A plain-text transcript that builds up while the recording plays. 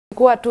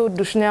ilikuwa tu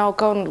dushnyao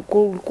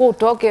kwa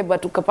utoke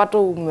but ukapata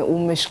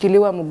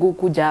umeshikiliwa mguu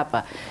kuja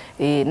hapa.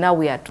 Now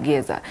we are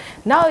together.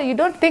 Now you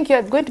don't think you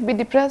are going to be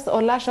depressed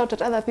or lash out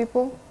at other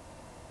people?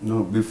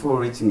 No,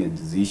 before reaching a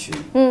decision,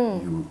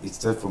 it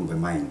starts from the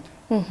mind.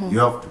 You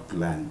have to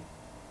plan.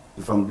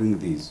 If I'm doing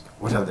this,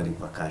 what are the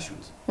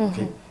repercussions?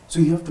 Okay, so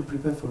you have to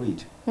prepare for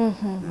it.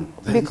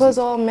 Because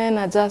all men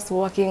are just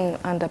working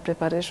under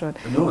preparation.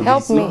 No,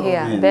 help me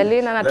here.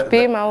 Berlin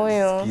anatupima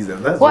huyo.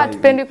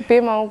 Hatupendi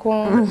kupima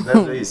huko.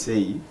 That's why you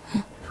say,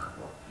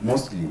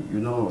 mostly, you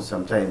know,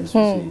 sometimes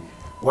you say,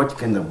 what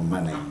kind of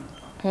man are you?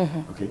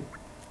 Okay,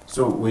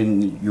 so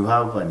when you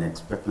have an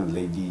expectant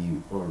lady,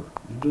 or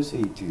you don't say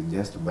it is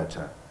just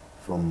butter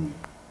from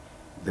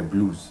the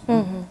blues.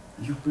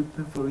 You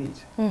prepare for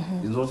it.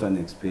 It's not an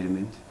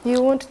experiment.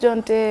 You won't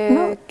join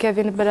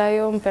Kevin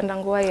Brayo,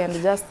 Mpendangwai,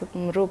 and just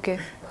mruke.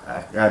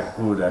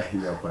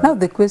 Now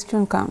the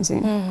question comes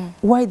in,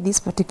 why this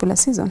particular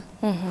season?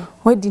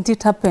 Why didn't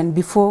it happen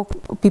before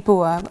people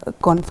were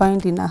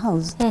confined in a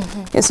house?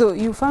 Yeah, so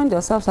you find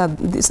yourself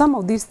that some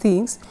of these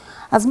things,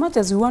 as much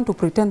as we want to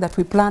pretend that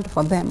we planned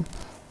for them,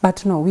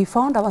 but no, we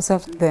found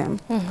ourselves them.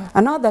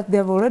 And now that they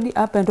have already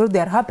happened or they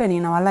are happening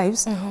in our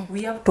lives,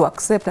 we have to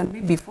accept and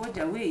maybe forge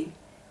a way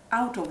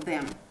out of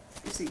them.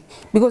 You see,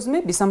 because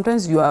maybe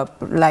sometimes you are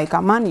like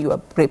a man, you are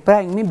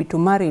preparing maybe to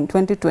marry in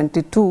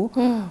 2022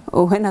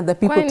 or when other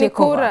people take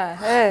over.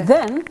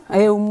 Then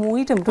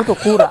umuite mtoto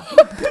kura.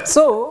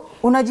 So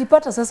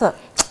unajipata sasa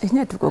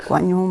yenyewe tuko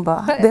kwa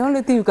nyumba. The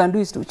only thing you can do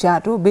is to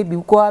chat. Oh baby,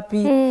 uko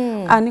wapi?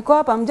 Niko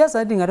hapa, I'm just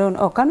hiding around.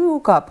 Oh, can we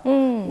hook up?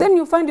 Then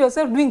you find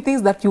yourself doing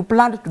things that you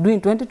planned to do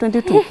in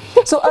 2022.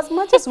 So as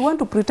much as we want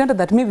to pretend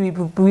that maybe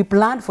we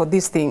planned for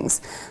these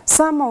things,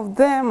 some of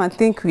them I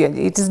think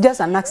it is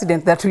just an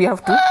accident that we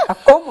have to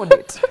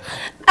accommodate.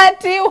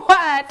 At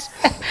what?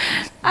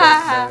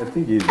 The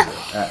thing is,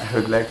 I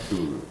would like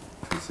to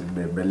say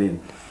Berlin.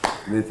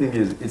 The thing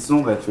is, it's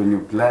not that when you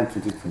plan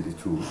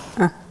 2022,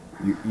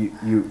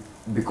 you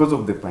because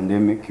of the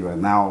pandemic, you are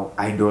now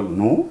idle.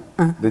 No.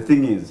 The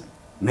thing is,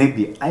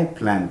 maybe I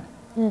planned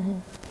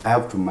I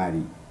have to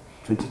marry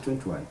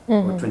 2021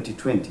 or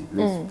 2020,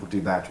 let's put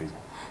it that way.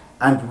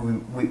 And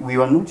we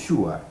were not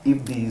sure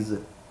if this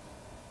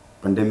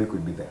pandemic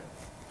would be there.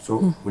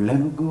 So will I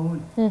not go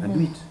on and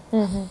do it?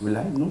 Will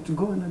I not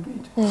go on and do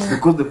it?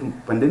 Because the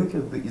pandemic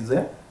is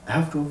there, I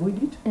have to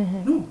avoid it?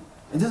 No,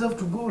 I just have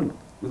to go on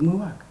with my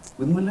work,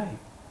 with my life.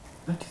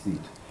 That is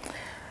it.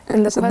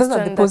 And so those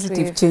are the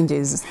positive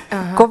changes.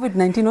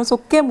 COVID-19 also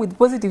came with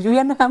positive.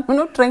 I'm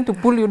not trying to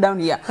pull you down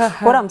here.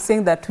 What I'm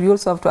saying that we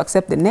also have to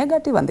accept the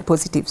negative and the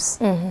positives.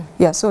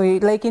 Yeah, so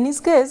like in his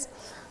case,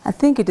 I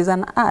think it is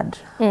an add.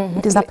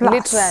 It is a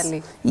plus.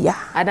 Literally. Yeah.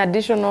 An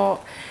additional.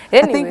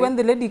 Anyway. I think when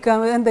the lady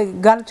comes, when the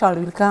girl child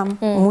will come,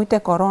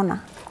 muite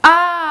corona.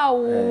 Ah,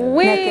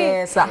 we. The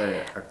thing is,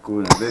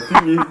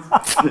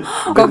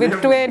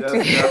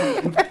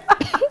 COVID-20.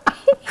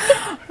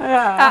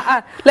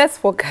 Let's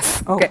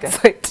focus. Okay.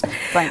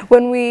 Fine.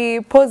 When we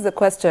posed the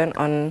question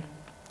on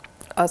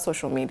our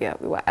social media,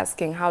 we were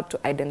asking how to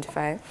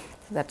identify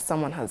that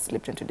someone has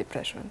slipped into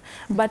depression.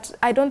 But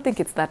I don't think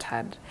it's that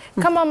hard.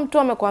 Kama mtu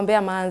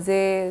amekuambia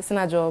manze,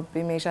 sina job,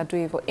 imeisha tu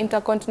hivyo.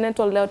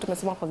 Intercontinental leo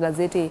tumesoma kwa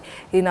gazeti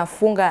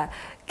inafunga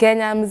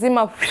Kenya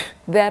mzima,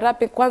 they are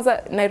wrapping.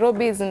 Kwanza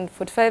Nairobi is in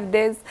 45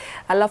 days,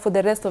 alafu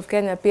the rest of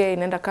Kenya pia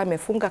inaenda kama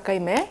imefunga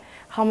kaime.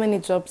 How many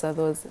jobs are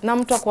those? Na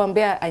mtu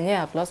akwambia anye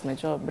I've lost my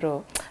job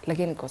bro,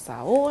 lakini niko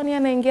sawa. Oh, ni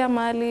anaingia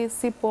mahali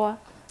si poa.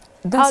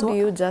 How do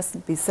you just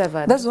be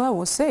severed? That's what I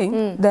was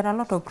saying. There are a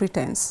lot of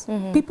pretense.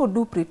 People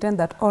do pretend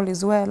that all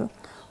is well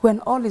when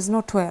all is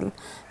not well.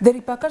 The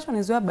repercussion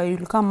is whereby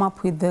you'll come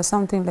up with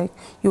something like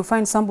you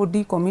find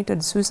somebody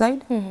committed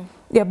suicide.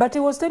 Yeah, but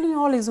he was telling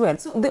you all is well.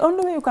 So the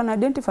only way you can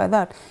identify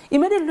that,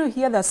 immediately you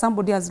hear that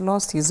somebody has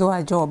lost his or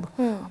her job.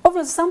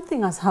 Obviously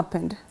something has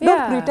happened.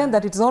 Don't pretend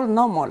that it's all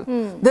normal.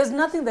 There's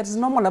nothing that is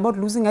normal about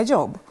losing a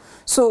job.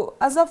 So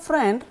as a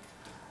friend,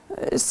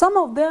 some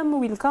of them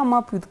will come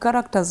up with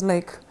characters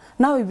like,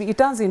 now it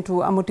turns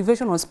into a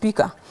motivational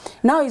speaker.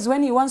 Now is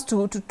when he wants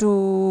to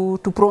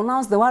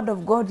pronounce the word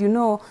of God, you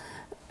know,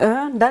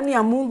 ndani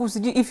ya Mungu.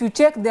 If you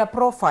check their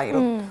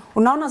profile,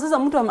 unaona sasa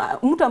mtu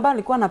ambaye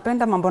alikuwa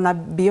anapenda mambo na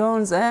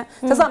Beyonce,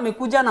 sasa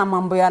amekuja na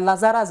mambo ya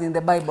Lazarus in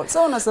the Bible.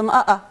 So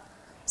unasema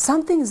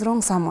something is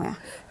wrong somewhere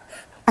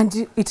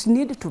and it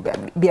needed to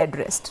be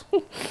addressed.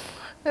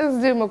 Before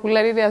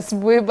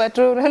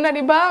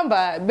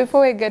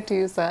we get to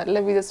you, sir,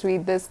 let me just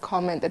read this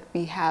comment that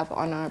we have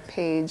on our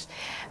page.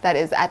 That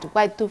is at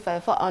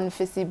Y254 on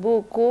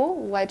Facebook,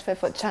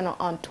 Y254 channel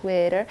on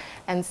Twitter,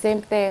 and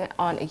same thing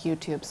on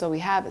YouTube. So we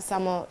have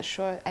Samuel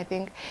Shore, I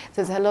think,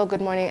 says, hello,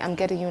 good morning. I'm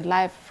getting you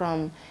live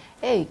from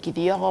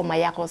Kidioro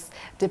Mayakos.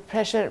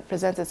 Depression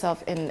presents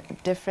itself in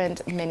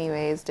many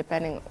ways,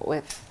 depending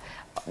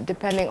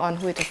on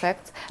who it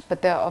affects.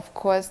 But there are, of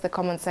course, the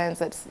common signs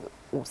that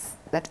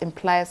that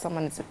implies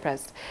someone is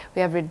depressed.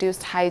 We have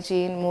reduced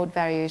hygiene, mood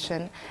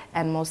variation,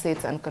 and mostly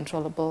it's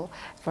uncontrollable.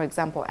 For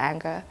example,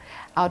 anger,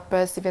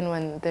 outbursts even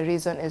when the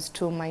reason is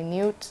too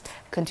minute,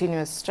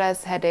 continuous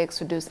stress,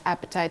 headaches, reduced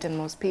appetite in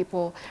most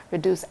people,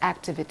 reduced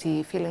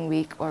activity, feeling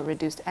weak or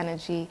reduced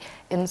energy,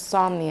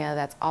 insomnia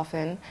that's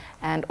often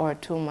and or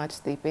too much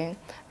sleeping,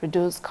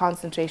 reduced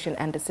concentration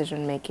and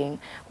decision making.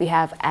 We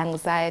have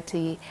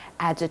anxiety,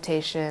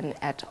 agitation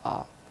et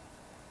al.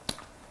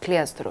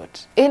 Clear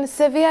throat. In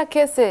severe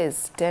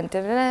cases,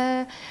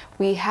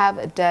 we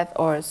have death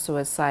or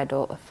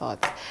suicidal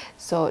thoughts.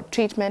 So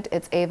treatment,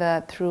 it's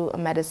either through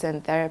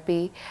medicine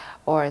therapy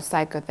or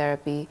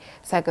psychotherapy.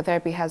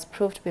 Psychotherapy has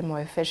proved to be more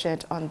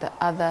efficient. On the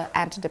other,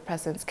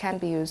 antidepressants can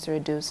be used to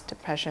reduce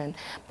depression,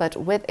 but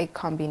with a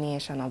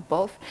combination of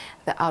both,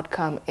 the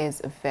outcome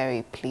is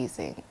very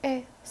pleasing.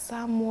 Hey,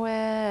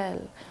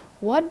 Samuel,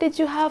 what did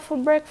you have for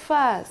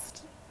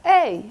breakfast?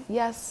 Hey,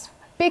 yes.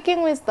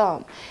 Speaking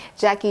wisdom.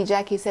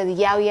 Jackie says,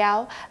 yow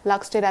yow,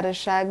 locked straight out of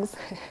Shags.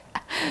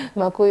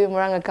 Makuyu,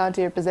 Muranga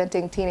County,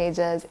 representing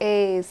teenagers.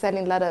 Hey,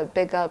 sending a lot of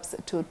big ups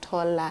to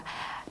Tola.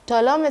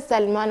 Tolome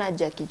Salimana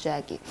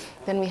Jackie.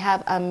 Then we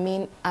have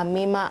Amima,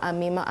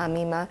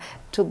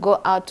 to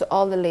go out to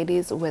all the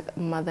ladies with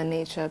Mother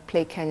Nature,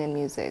 play Kenyan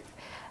music.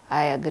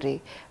 I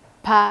agree.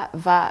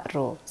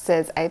 Pavaro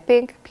says, I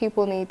think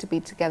people need to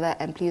be together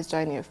and please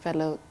join your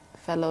fellows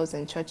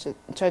in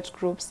church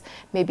groups,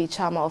 maybe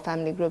chama or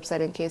family groups,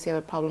 that in case you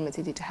have a problem, it's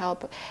easy to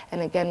help.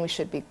 And again, we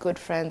should be good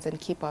friends and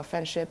keep our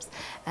friendships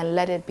and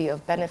let it be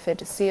of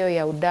benefit. Sio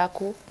ya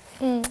udaku.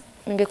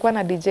 Ningekuwa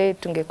na DJ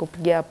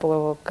tungekupigia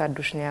hapo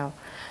kadushnyao.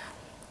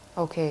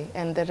 Okay,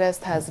 and the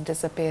rest has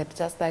disappeared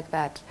just like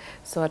that.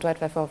 So at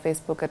Y254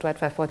 Facebook, at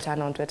Y254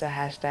 channel on Twitter,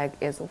 hashtag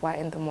is Y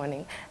in the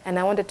morning. And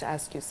I wanted to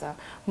ask you, sir,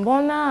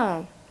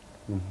 mbona?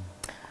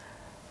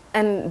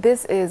 And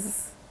this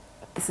is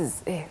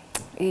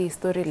hii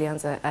story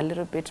ilianza a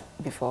little bit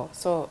before.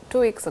 So 2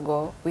 weeks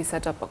ago, we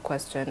set up a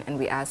question and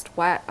we asked,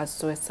 why are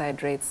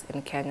suicide rates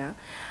in Kenya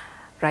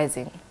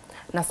rising?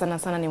 Na sana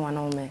sana ni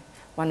wanaume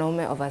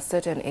of a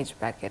certain age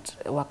bracket,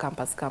 wa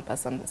campus.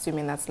 I'm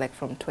assuming that's like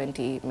from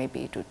 20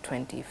 maybe to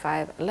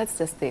 25. Let's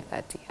just say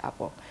 30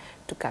 hapo,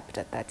 to cap it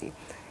at 30.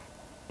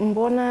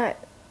 Mbona,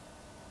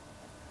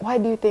 why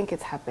do you think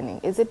it's happening?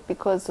 Is it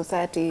because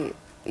society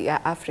ya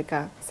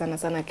Africa, sana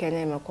sana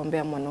Kenya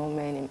imekuambia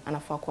mwanaume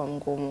anafaa kuwa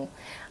mgumu,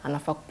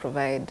 anafaa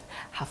kuprovide,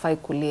 hafai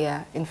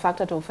kulia. In fact,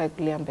 hata hufai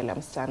kulia mbele ya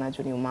msichana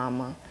juu ni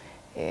umama.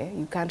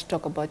 You can't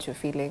talk about your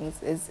feelings.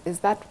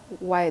 Is that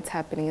why it's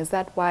happening? Is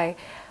that why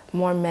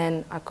more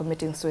men are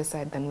committing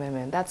suicide than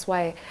women? That's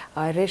why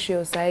our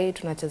ratio sahi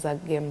tunacheza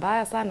game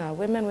mbaya sana.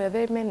 Women were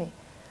very many.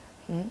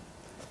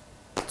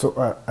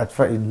 So at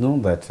first, you know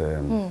that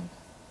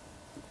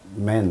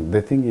men,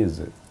 the thing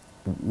is,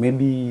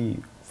 maybe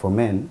for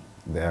men,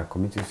 they are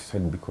committing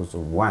suicide because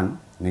of one,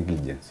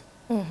 negligence.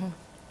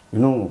 You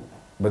know,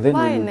 but then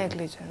why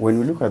negligence? When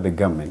we look at the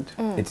government,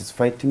 it is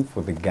fighting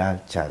for the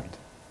girl child,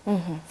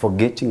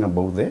 forgetting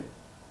about the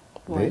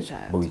boy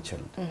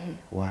child.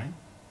 Why?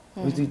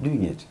 Why is it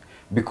doing it?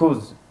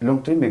 Because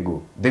long time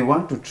ago, they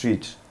want to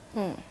treat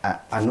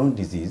a known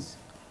disease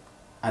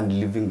and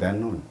living the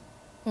unknown.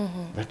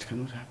 That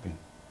cannot happen.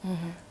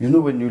 You know,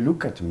 when you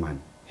look at a man,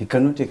 he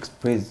cannot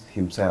express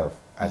himself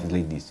as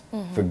ladies.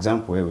 For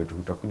example, wewe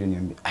utakuja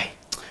niambia,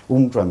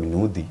 mtu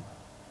amenudhi,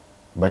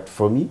 but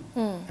for me,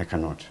 I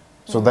cannot.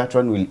 So that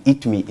one will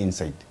eat me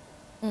inside.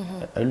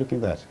 Are you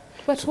looking at that?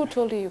 But who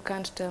told you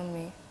can't tell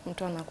me?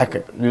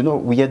 Okay, you know,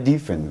 we are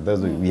different.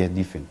 That's why we are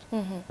different.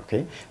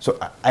 Okay? So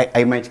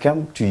I might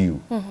come to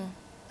you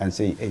and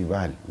say, hey,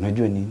 Val,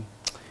 unajua nini?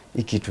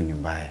 Hii kitu ni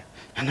mbaya.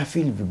 And I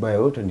feel vibaya,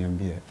 wote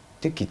niambia,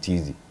 take it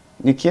easy.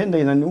 Nikienda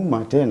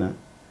inaniuma tena,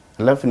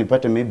 alafu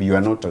nipate maybe you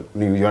are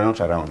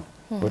not around.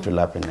 What will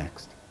happen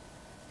next?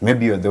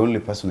 Maybe you are the only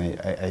person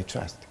I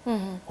trust.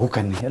 Who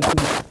can help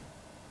me?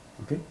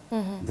 Okay?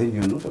 Then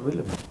you are not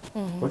available.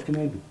 What can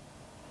I do?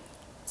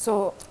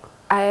 So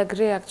I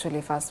agree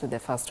actually first with the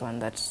first one,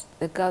 that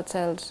the girl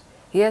child,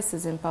 yes,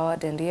 is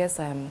empowered, and yes,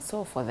 I am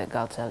so for the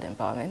girl child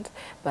empowerment,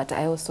 but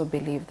I also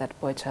believe that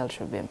boy child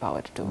should be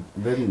empowered too.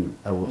 Then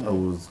I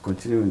was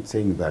continuing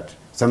saying that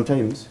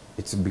sometimes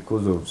it's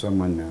because of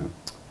someone,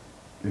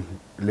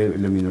 let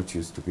me not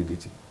use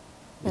stupidity.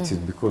 It is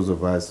because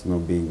of us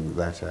not being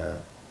that,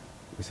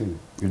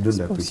 you don't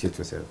appreciate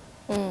yourself.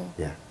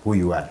 Yeah, who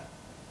you are.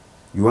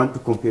 You want to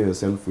compare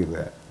yourself with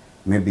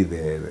maybe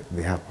the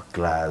upper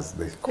class.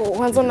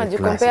 Kwanza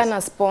unajikompare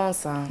na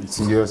sponsor.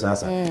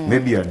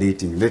 Maybe you are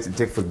dating. Let's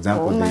take for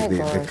example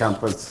the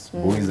campus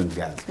boys and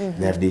girls.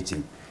 They are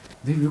dating.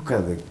 Then look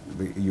at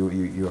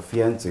your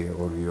fiance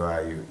or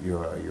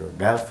your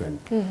girlfriend.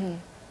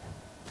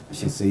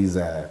 She says,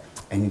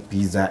 any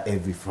pizza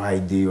every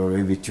Friday or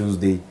every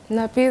Tuesday.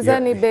 Na pizza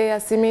ni bei ya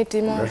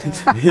simiti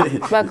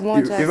moja. Bag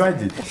moja.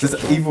 Imagine. Sasa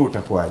hivyo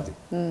utakuwaje?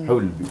 How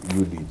will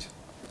you do it?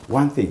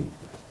 One thing.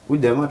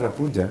 Huyu jamaa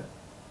atakuja,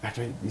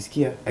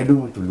 atajisikia, I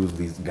don't want to lose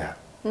this girl.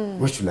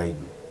 What should I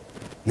do?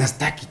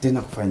 Nastaki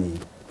tena kufanya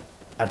hivi.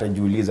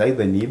 atajiuliza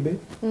either niibe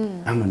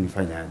ama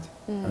nifanyaje.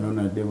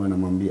 Anaona demo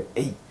anamwambia,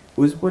 "Hey,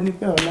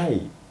 usiponipea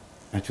walai."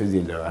 Hatuwezi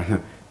elewana.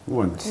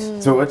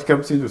 So what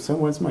comes into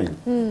someone's mind?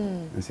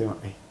 Nasema,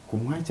 "Hey,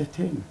 kumwacha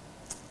tena."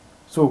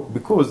 So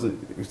because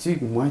si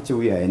kumwacha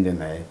huyu aende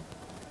naye.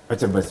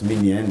 Acha basi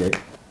mimi niende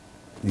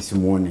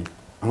nisimuone.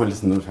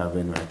 Let's not have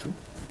anywhere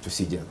to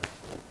see each other.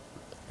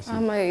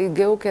 Ama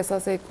igeuke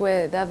sasa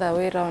ikue the other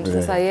way around.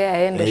 Sasa yeye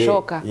aende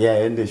shoka. Yeah,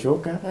 aende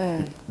shoka.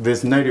 The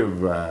scenario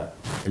of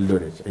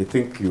Eldoret, I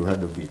think you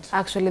heard of it.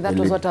 Actually, that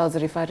was what I was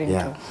referring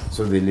to.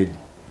 So the lady,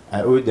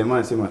 the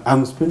man said,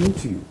 "I'm spending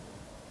to you.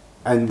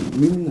 And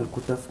mimi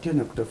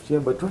nakutafutia,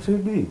 but what are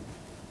you doing?"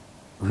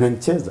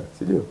 Unanicheza,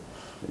 sio?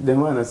 The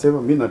man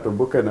anasema mimi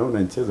natoboka na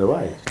unanicheza.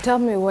 Why? Tell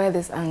me where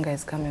this anger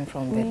is coming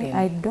from, Belin.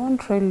 I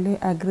don't really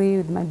agree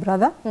with my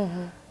brother.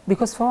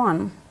 Because for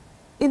one,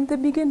 in the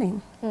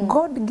beginning,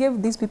 God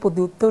gave these people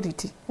the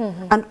authority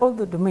and all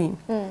the domain.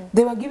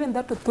 They were given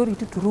that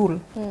authority to rule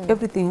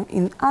everything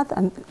in earth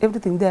and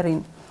everything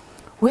therein.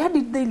 Where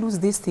did they lose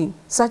this thing?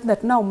 Such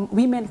that now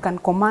women can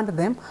command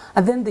them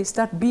and then they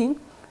start being,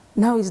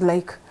 now it's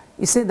like,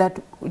 you say that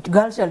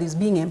girl child is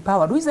being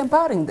empowered. Who is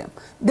empowering them?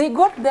 They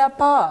got their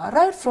power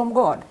right from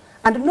God.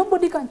 And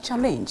nobody can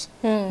challenge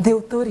the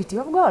authority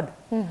of God.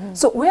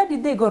 So where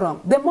did they go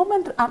wrong? The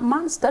moment a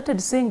man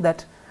started saying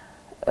that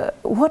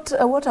what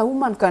a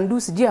woman can do,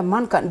 a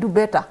man can do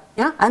better,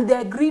 yeah, and they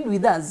agreed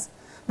with us.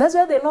 That's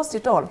why they lost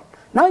it all.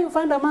 Now you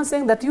find a man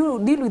saying that you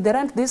deal with the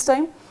rent this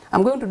time,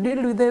 I'm going to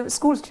deal with the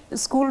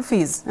school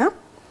fees. Yeah?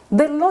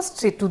 They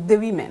lost it to the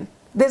women.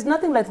 There's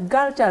nothing like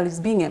girl child is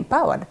being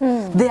empowered.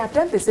 They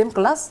attend the same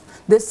class,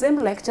 the same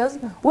lectures,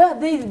 where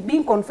they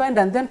being confined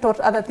and then taught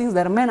other things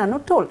that men are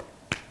not told.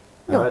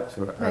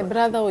 My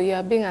brother, you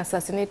are being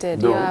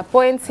assassinated. No, your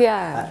points here.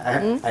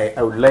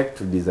 I would like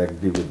to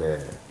disagree with the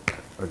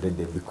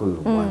because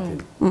of one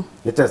thing.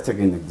 Let us take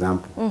an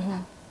example.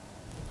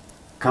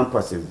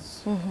 Campuses.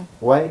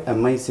 Why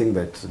am I saying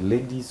that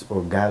ladies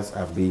or girls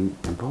are being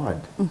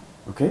empowered?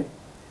 Okay?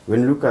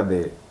 When you look at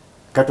the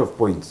cut-off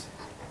points,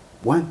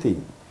 one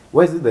thing,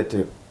 why is it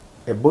that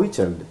a boy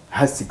child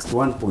has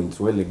 61 points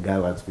while a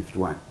girl has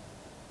 51?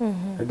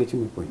 I get you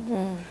my point.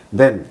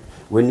 Then,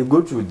 when you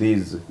go to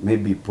these,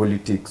 maybe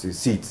politics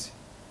seats,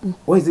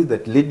 why is it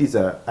that ladies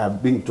are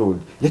being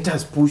told, let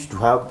us push to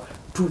have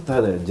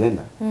two-thirds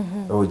gender,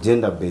 or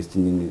gender-based,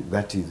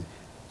 that is,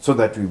 so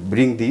that we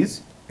bring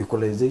this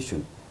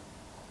equalization.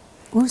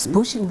 Who's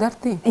pushing that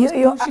thing?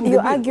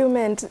 Your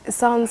argument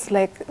sounds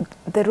like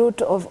the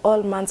root of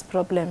all man's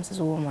problems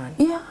is woman.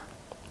 Yeah.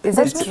 Is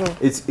that true?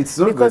 It's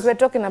not because we're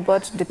talking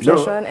about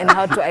depression and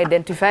how to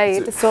identify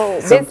it. So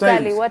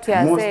basically what you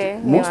are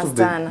saying,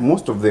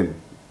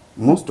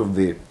 most of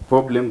the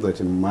problems that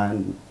a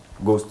man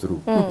goes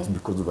through is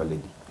because of a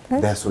lady.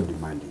 They are so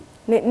demanding.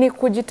 Ni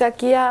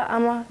kujitakia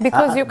ama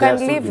because you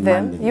can leave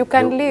them. You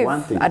can leave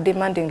a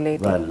demanding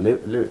lady. Well,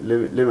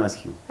 let me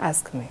ask you.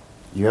 Ask me.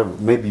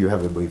 Maybe you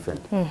have a boyfriend,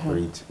 or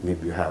it,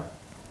 maybe you have,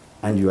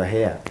 and your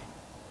hair,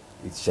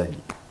 it's shaggy.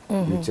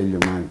 You tell your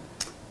man,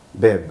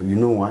 babe, you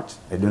know what?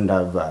 I don't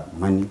have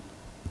money.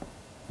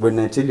 When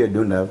I tell you I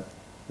don't have,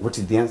 what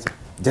is the answer?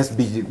 Just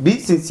be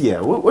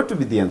sincere. What would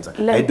be the answer?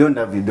 I don't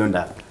have, you don't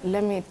have.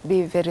 Let me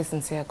be very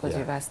sincere because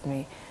you've asked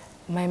me.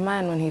 My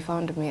man, when he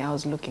found me, I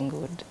was looking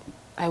good.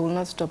 I will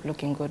not stop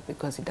looking good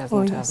because he does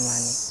not have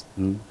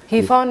money.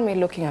 He found me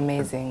looking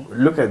amazing.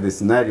 Look at the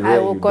scenario where I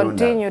will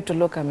continue to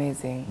look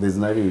amazing. The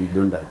scenario you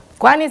don't have.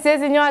 Kwani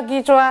siwezi nyoa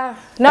kichwa?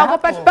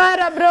 Naogopa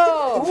kipara,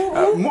 bro.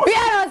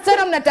 Pia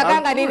wasichana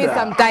mnatakanga nini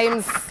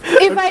sometimes?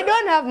 If I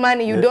don't have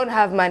money, you don't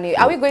have money.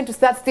 Are we going to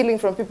start stealing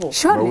from people?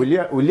 Sure.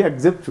 Will you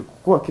accept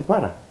kuwa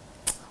kipara?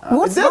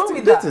 What's wrong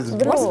with that?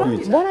 What's wrong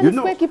with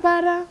that?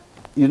 Kipara?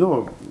 You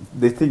know,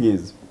 the thing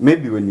is,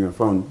 maybe when you are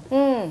found,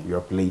 you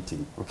are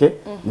plating, okay?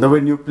 Now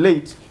when you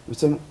plate, you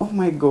say, oh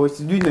my gosh,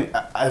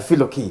 I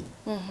feel okay,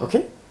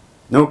 okay?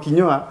 Na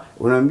ukinyoa,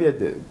 unaambia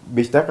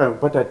bishtaka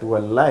mpata tu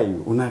wallahi,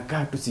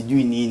 unakaa tu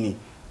sijui nini.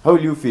 How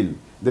will you feel?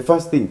 The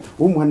first thing,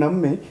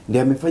 mwanamume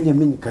ndiye amefanya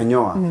mimi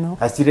nikanyoa,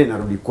 hasira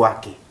inarudi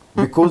kwake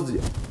because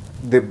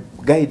the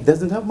guy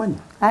doesn't have money.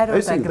 I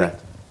don't agree.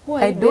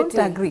 I don't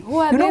agree. Who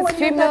are these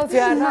females you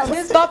are not?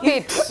 Stop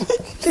it.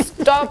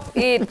 Stop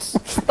it.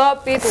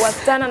 Stop it.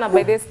 Wasichana na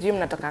by this gym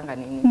natakanga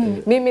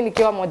nini? Mimi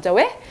nikiwa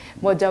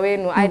moja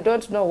wenu. I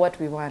don't know what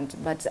we want,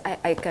 but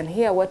I can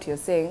hear what you're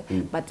saying,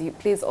 but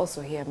please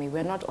also hear me.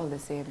 We're not all the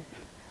same.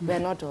 We are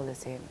not all the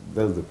same.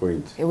 That's the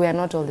point. We are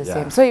not all the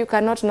same. So you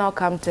cannot now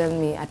come tell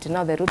me at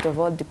now the root of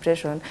all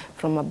depression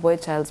from a boy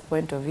child's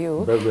point of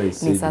view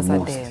ni sasa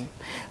dem.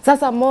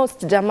 Sasa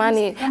most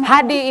jamani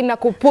hadi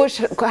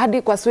inakupush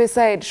hadi kwa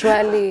suicide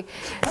surely.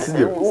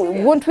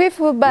 Won't we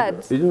feel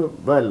bad? You know,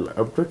 well,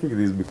 I'm talking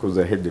this because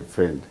I had a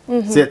friend.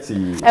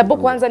 Ebu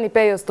kwanza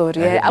nipe your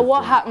story.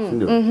 What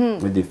happened? I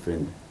had a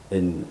friend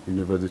in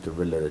University of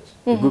Eldoret.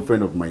 A good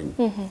friend of mine.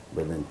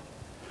 But then,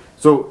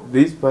 so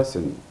this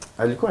person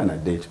alikuwa ana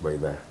date by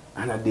that.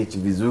 Ana date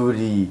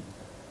vizuri.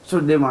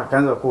 So dem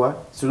akaanza kuwa,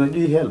 si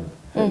unajui help.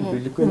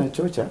 Ilikuwa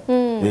inachocha.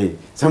 Hey,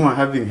 someone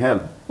having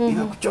help.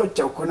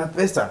 Inakuchocha uko na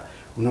pesa.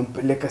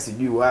 unampeleka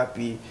sijui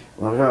wapi,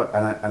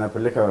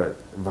 anapeleka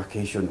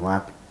vacation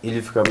wapi.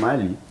 Ilifika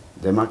mahali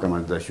dema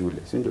kama za shule,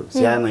 si ndio?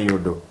 Siana hiyo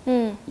do.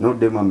 No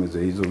dema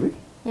amezoea hizo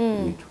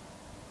vitu.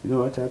 You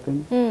know what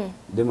happened?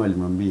 Dema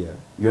alimwambia,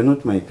 you're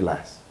not my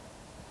class.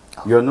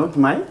 You're not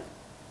my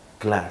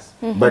class.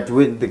 But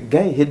when the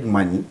guy had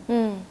money,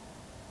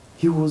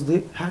 he was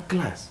her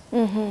class.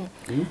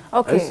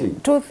 Okay,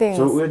 two things.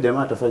 So where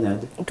dema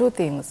atafanyaje? Two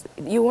things.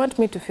 You want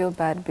me to feel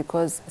bad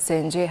because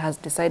Senje has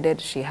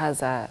decided she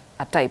has a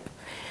type.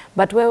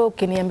 But wewe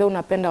ukiniambia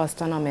unapenda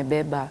wasichana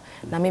wamebeba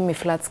na mimi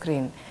flat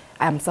screen,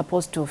 I'm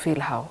supposed to feel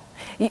how?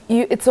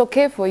 It's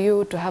okay for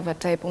you to have a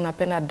type.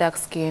 Unapenda dark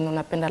skin,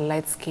 unapenda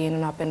light skin,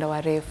 unapenda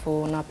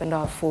warefu, unapenda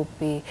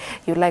wafupi.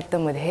 You like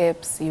them with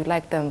hips, you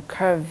like them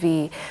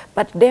curvy.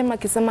 But dem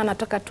akisema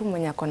nataka tu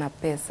mwenye ako na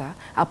pesa,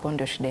 hapo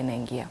ndio shida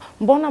inaingia.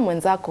 Mbona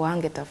mwenzako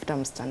angetafuta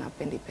msichana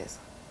apendi pesa?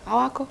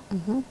 Hawako?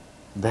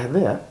 They're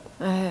there.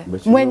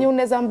 Mwenye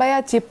unaweza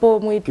mbaya chipo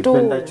mwitu.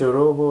 Kipenda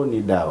choroho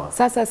ni dawa.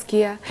 Sasa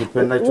sikia.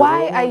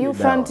 Why are you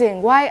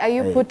fronting? Why are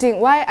you putting?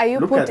 Why are you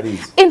Look putting?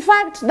 In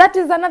fact, that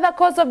is another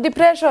cause of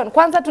depression.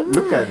 Kwanza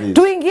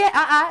tuingie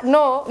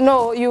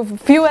no, you've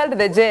fueled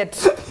the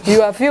jet.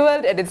 You are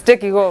fueled and it's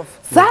taking off.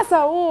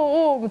 Sasa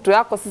mtu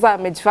yako sasa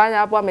amejifanya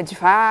hapo,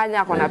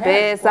 amejifanya kuna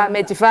pesa,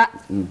 amejifanya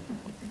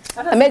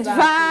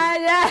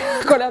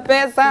kuna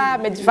pesa,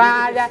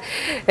 amejifanya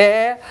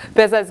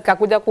pesa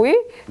zikakuja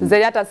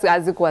zenye hata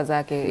hazikuwa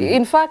zake.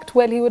 In fact,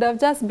 well, he would have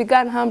just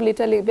begun humbly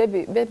telling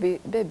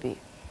baby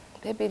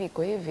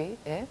niko hivi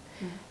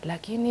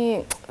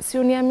lakini si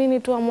uniamini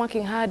tu, I'm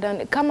working hard,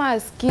 and kama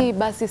aski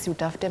basi si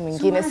utafute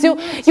mwingine. So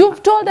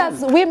you've told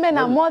us women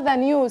are more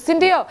than you, si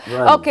ndio?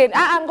 Okay,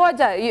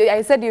 ngoja,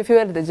 I said you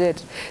fueled the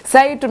jet.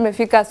 Sasa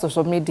tumefika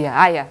social media.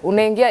 Haya,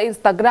 unaingia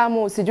Instagram,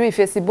 usijui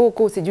Facebook,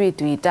 usijui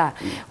Twitter.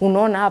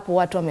 Unaona hapo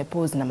watu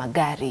wamepose na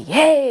magari.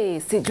 Hey,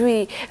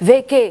 sijui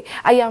vacay,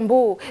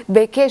 Ayambu,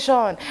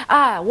 vacation.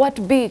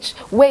 What beach?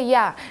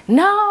 Where?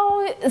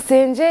 Now,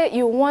 Senje,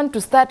 you want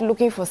to start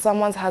looking for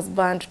someone's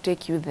husband to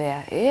take you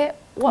there.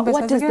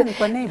 What is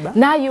the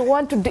now you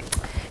want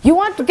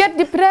to get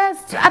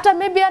depressed? Hata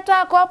maybe hata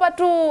ako hapa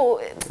tu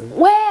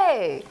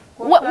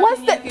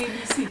what's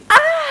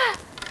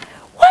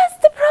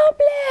the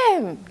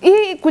problem?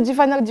 Hii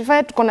kujifanya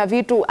tuko na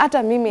vitu.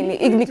 Hata mimi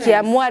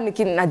nikiamua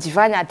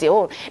najifanya ati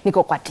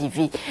niko kwa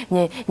TV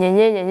nye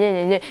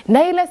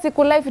na ile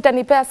siku life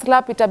itanipea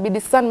slap,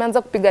 itabidi sasa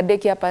nimeanza kupiga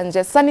deki hapa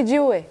nje. Sasa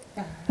nijiue,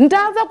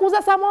 nitaanza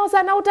kuuza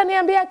samosa na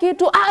utaniambia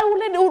kitu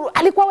ule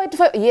alikuwa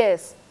Y254.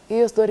 Yes,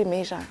 hiyo story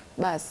imeisha.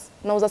 Bas,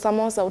 nauza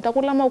samosa,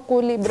 utakula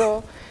maukuli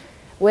bro.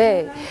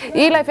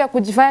 Hii life ya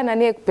kujifanya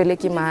nani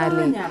kupeleki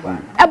mahali?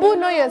 Abu,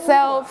 know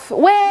yourself.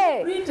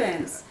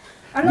 Pretense.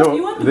 No,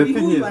 you want to be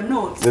who you are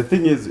not. The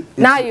thing is,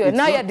 now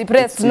you're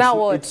depressed. Now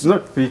what? It's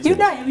not pretense. You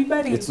die,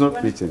 everybody. It's not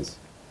pretense.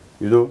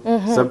 You know,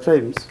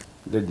 sometimes,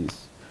 ladies,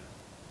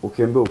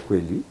 ukiambia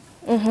ukweli,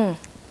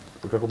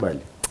 utakubali.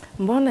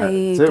 Mbona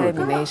hii time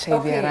inaisha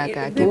hivi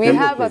haraka? We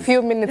have a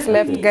few minutes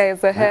left,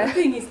 guys. The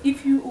thing is,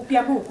 if you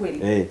ukiambia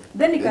ukweli,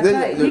 then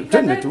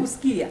nikatae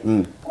kusikia.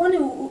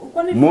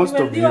 Most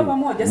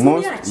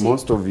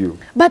of you.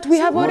 But we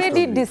have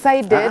already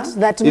decided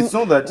that it's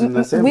not that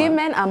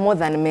women are more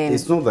than men.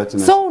 It's not that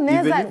so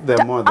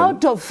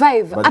out of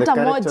 5,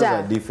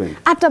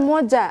 hata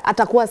moja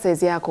atakuwa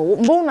size yako.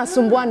 Mbona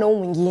unasumbua na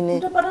mwingine?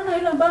 Utapatana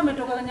yule ambaye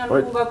ametoka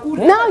Nyalunga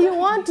kule. Now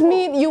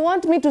you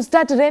want me to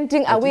start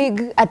renting a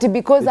wig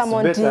because I'm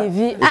on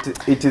TV.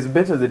 It is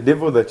better the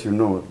devil that you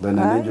know than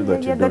an angel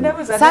that you don't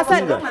know.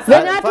 Sasa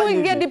when watu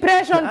ingia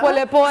depression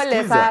pole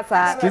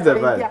sasa.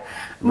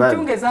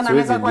 Mchunge sana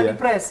anaweza kuwa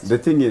depressed. The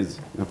thing is,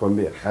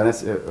 nakwambia,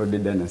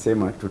 Odeda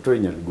anasema tutoe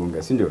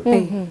Nyalugunga, si ndio?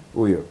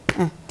 Huyo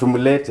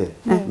tumlete,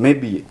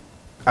 maybe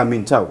I'm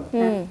in town.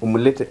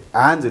 Umlete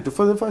aanze tu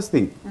for the first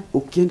thing.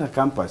 Ukienda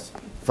campus,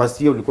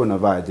 first year ulikuwa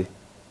unavaaje?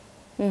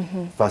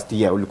 First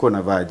year ulikuwa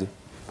unavaaje?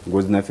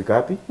 Nguo zinafika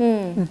wapi?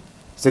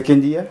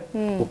 Second year,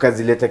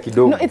 ukazileta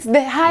kidogo. No, it's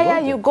the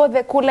higher you go,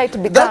 the cooler it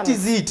becomes. That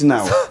is it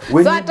now.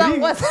 When you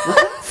bring, that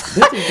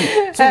is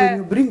it. So when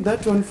you bring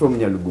that one from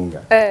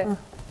Nyalugunga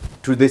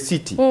to the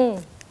city,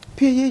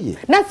 pia yeye.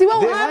 Na siwa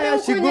uhame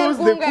huko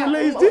Nyalugunga.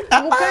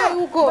 Mkae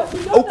huko.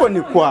 Huko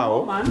ni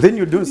kwao. Then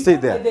you don't stay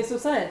there. The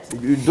society.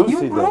 You don't stay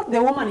there. You brought the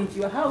woman into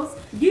your house,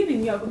 give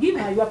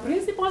her your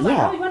principles and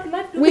how you want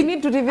life to be. We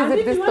need to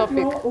revisit this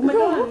topic.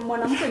 Umetoa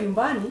mwanamke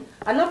nyumbani,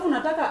 alafu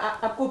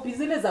unataka akopi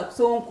zile za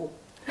Sonko.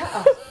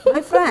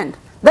 My friend,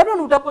 that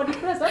one utakuwa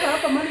depressed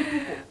hata mali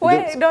tuko.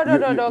 Wait, no,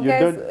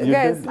 guys.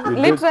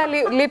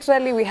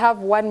 Literally we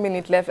have 1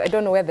 minute left. I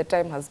don't know where the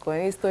time has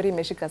gone. Hii story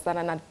imeshika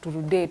sana na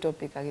today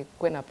topic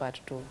akikwenda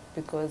part 2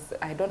 because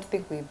I don't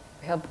think we've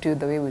helped you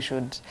the way we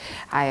should.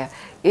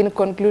 In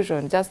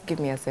conclusion, just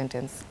give me a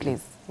sentence,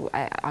 please.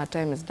 Our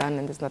time is done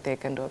and there's nothing I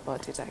can do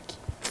about it, Aki.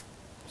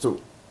 So,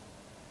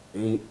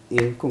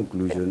 in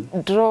conclusion,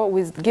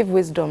 give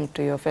wisdom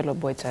to your fellow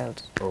boy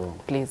child,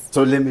 please.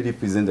 So let me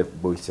represent the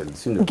boy child.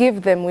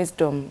 Give them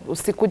wisdom.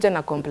 Usikuja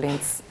na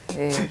complaints.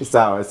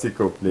 Sawa, si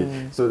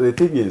complaint. So the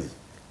thing is,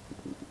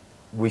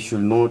 we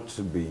should not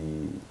be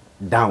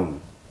down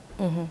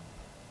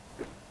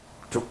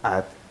to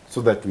earth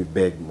so that we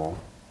beg more.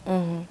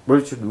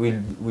 But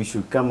we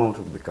should come out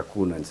of the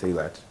cocoon and say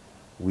that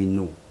we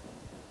know.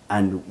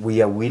 And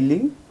we are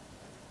willing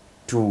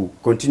to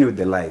continue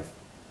the life,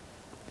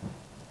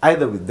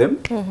 either with them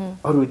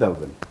or without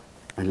them.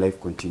 And life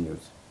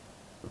continues.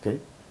 Okay?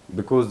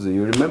 Because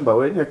you remember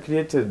when you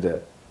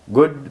created,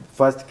 God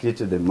first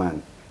created a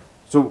man.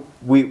 So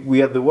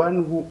we are the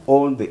one who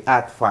own the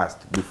earth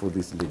first before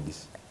these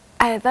ladies.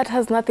 That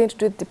has nothing to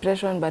do with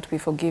depression, but we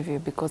forgive you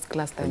because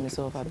class time is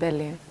over.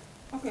 Berlin.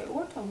 Okay,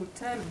 what I would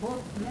tell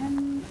both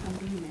men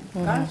and women,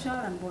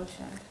 culture and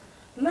bullshit,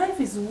 life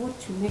is what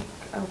you make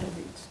out of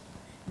it.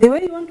 The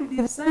way you want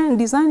to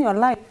design your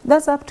life,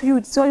 that's up to you.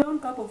 It's your own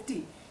cup of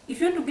tea. If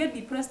you want to get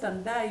depressed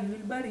and die, we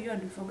will bury you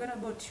and we forget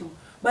about you.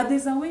 But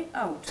there's a way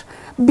out.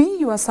 Be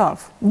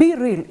yourself. Be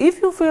real.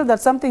 If you feel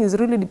that something is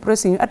really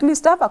depressing you, at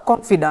least have a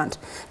confidant.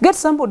 Get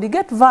somebody,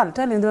 get Val,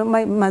 tell him,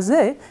 my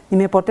mazee,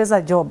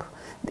 nimepoteza job.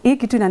 Hii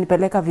kitu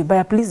inanipeleka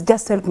vibaya, please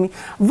just help me.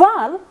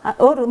 Val,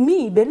 or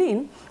me,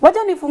 Berlin,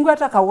 wacha nifungue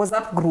hata ka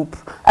WhatsApp group.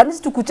 At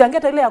least tukuchangia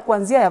hata ile ya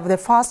kuanzia ya the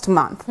first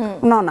month.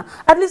 Unaona?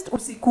 At least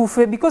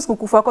usikufe, because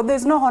kukufa, there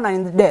is no honor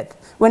in death.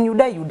 When you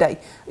die, you die.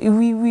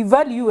 We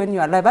value you when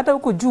you are alive. Hata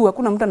huko juu,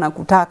 hakuna mtu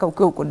anakutaka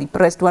ukiwa uko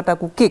depressed, hata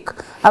kukick.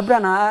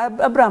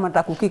 Abraham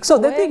atakukick. So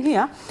the thing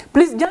here,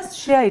 please just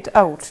share it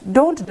out.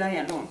 Don't die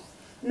alone.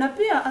 Na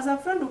pia as a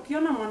friend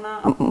ukiona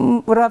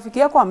rafiki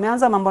yako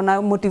ameanza mambo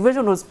na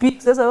motivational speech,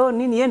 sasa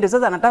nini yende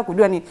sasa anataka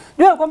kujua nini,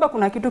 jua kwamba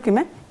kuna kitu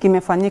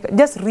kimefanyika.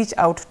 Just reach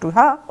out to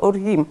her or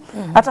him.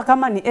 Hata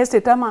kama ni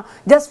estate ama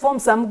just form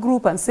some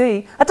group and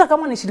say, hata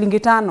kama ni shilingi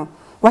 5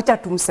 wacha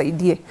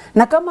tumsaidie.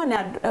 Na kama ni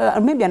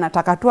maybe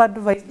anataka tu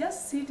advice,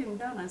 just sit him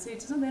down and say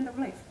it's not the end of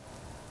life.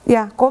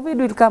 Yeah, COVID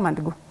will come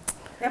and go.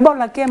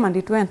 Ebola came and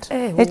it went.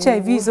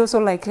 HIV is also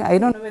like, I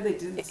don't know whether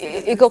it is.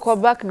 Iko kwa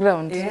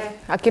background.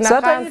 Akina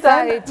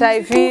cancer,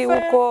 HIV,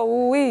 uko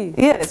uwi.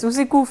 Yes,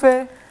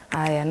 usikufe.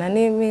 Aya, na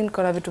mimi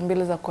niko na vitu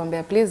mbili za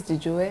kuambia, please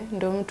jijue.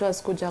 Ndio mtu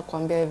asikuja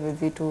kuambia hivi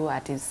vitu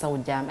ati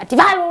saujam. Ati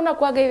valo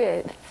unakuaga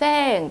hivi.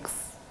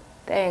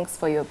 Thanks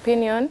for your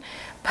opinion,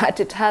 but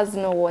it has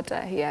no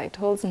water here. It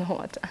holds no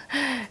water.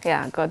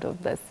 Yeah, God will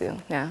bless you.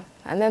 Yeah.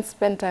 And then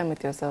spend time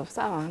with yourself.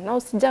 Sawa, na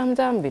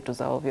usijam vitu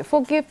za ovyo.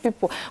 Forgive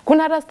people.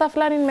 Kuna rasta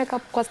fulani nimeka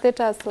kwa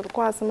status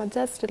kwa nasema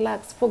just relax,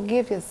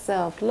 forgive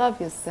yourself,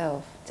 love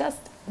yourself. Just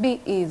be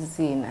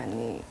easy,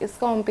 nani. It's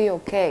going to be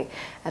okay.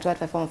 At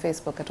Y254 on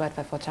Facebook, at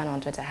Y254 channel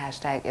on Twitter,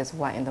 hashtag is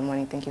Y in the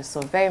morning. Thank you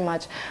so very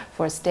much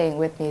for staying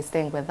with me,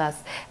 staying with us.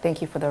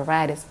 Thank you for the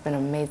ride. It's been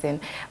amazing.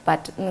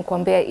 But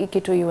nikuambia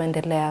ikitu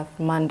yuendelea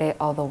Monday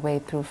all the way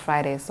through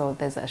Friday. So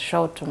there's a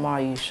show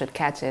tomorrow. You should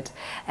catch it.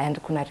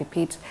 And kuna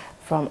repeat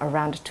from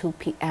around 2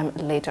 p.m.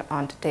 later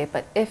on today.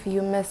 But if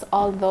you miss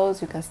all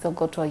those, you can still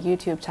go to our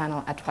YouTube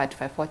channel at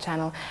Y254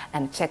 channel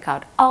and check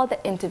out all the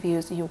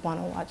interviews you want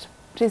to watch.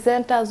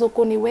 Presenters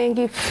huko ni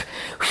wengi.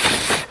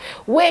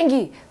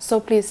 So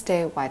please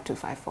stay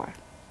Y254.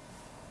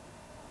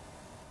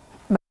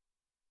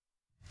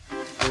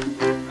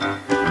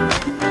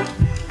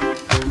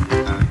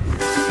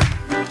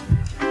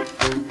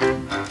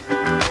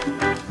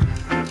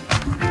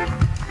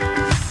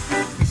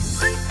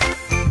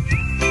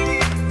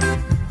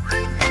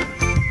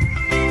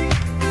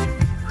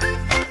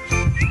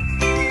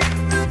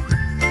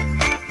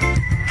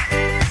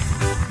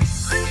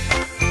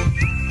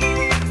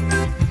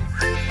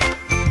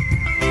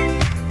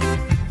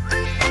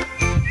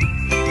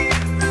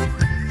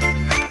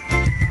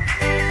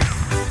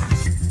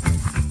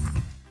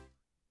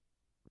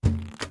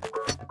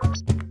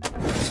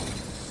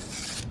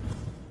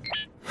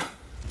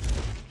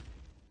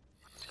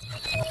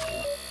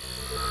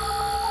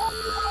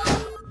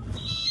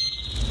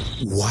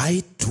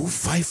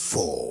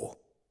 Y254.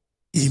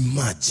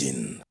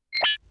 Imagine.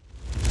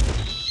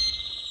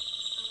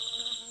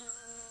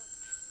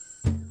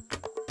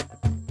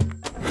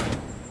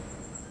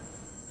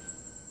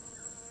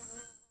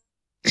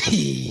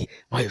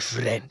 My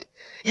friend,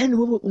 yani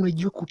wewe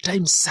unajua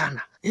kutime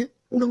sana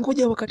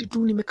unangoja wakati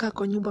tu nimekaa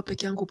kwa nyumba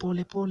peke yangu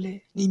pole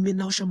pole,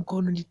 nimenaosha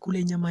mkono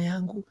nikule nyama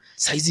yangu,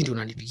 saizi ndio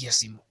unanipigia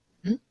simu.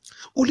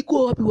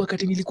 Ulikuwa wapi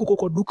wakati nilikuwa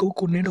kwa duka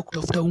huko naenda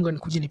kutafuta unga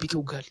nikuje nipike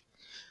ugali?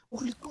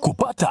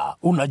 Kupata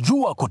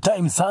unajua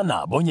kutime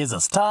sana,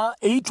 bonyeza star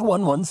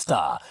 811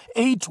 star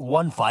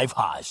 815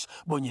 hash.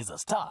 Bonyeza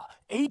star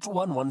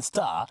 811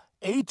 star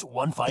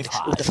 815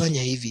 hash.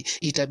 Utafanya hivi,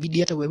 itabidi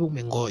hata wewe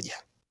umengoja.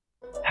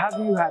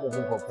 Have you had a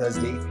hip hop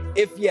Thursday?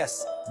 If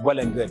yes, well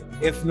and good.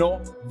 If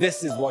no,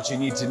 this is what you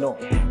need to know.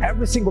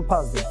 Every single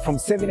Thursday from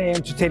 7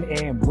 a.m. to 10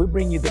 a.m. we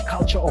bring you the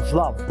culture of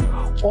love.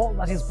 All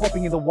that is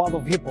popping in the world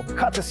of hip hop,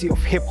 courtesy of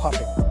Hip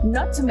Hopping.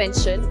 Not to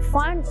mention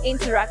fun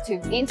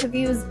interactive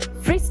interviews,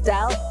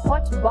 freestyle,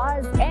 hot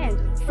bars, and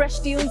fresh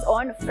tunes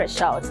on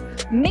Fresh Out.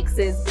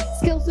 Mixes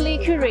skillfully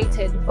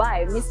curated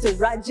by Mr.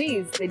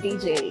 Rajiv, the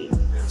DJ.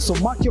 So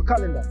mark your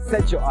calendar,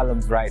 set your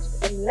alarms right.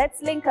 And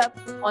let's link up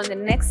on the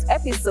next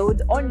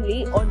episode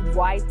only on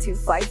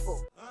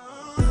Y254.